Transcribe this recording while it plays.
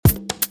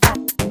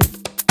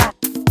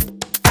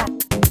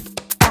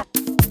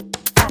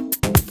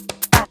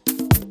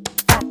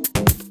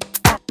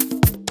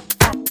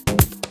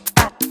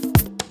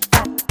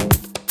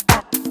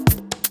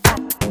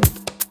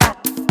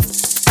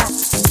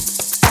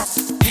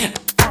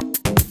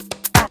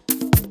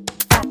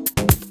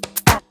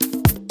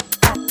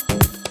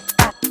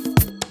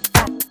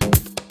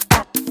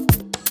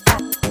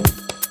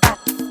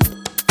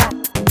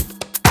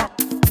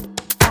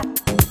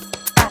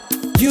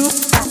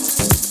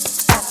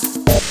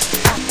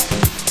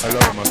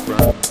my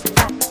friend.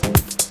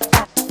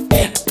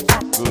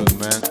 Good,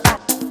 man.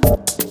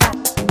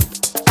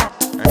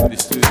 I'm in the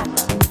studio,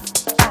 man.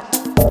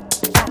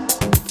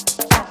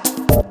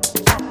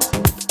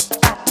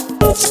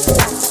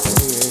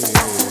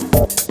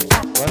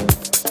 What?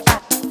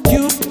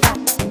 You.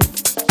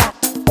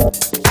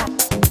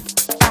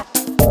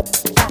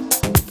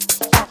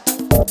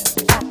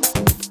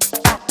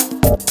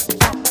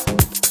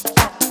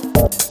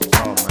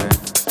 Oh, man.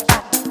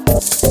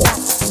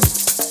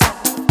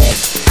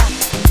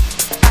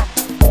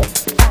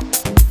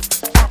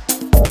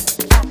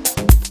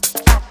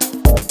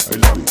 I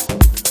love it.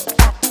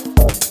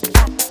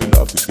 I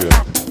love this girl.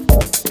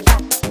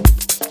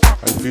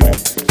 I feel it.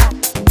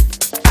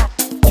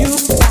 You.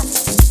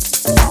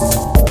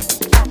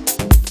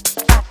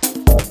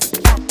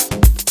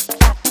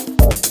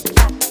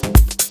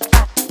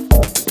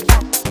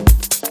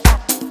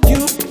 You.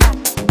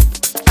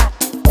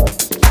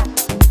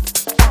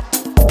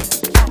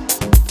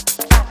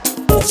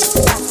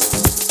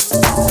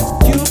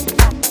 You.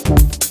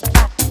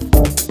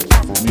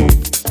 For me,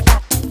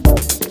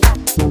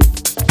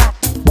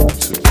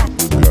 it's a pretty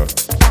good girl.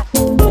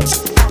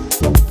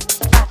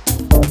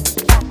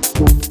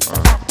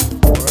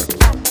 What?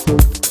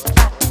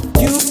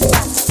 You.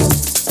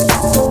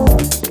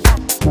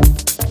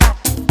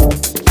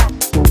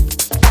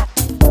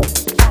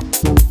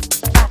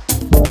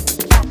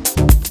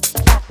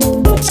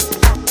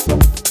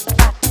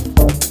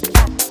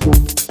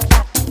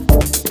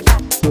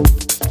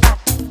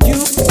 You.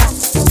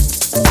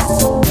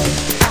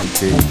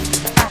 Okay.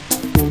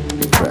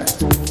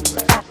 Impressed.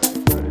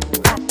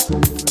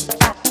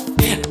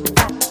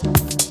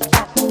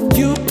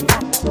 You.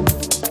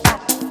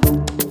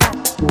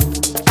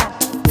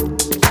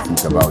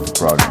 Think about the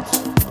problems.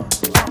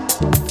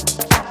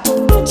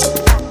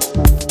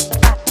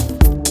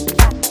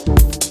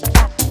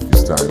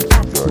 It's time to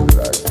enjoy the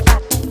life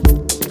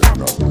and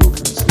not look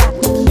in the same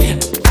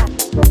ways.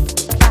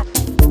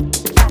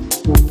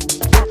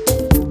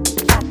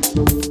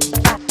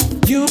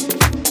 You.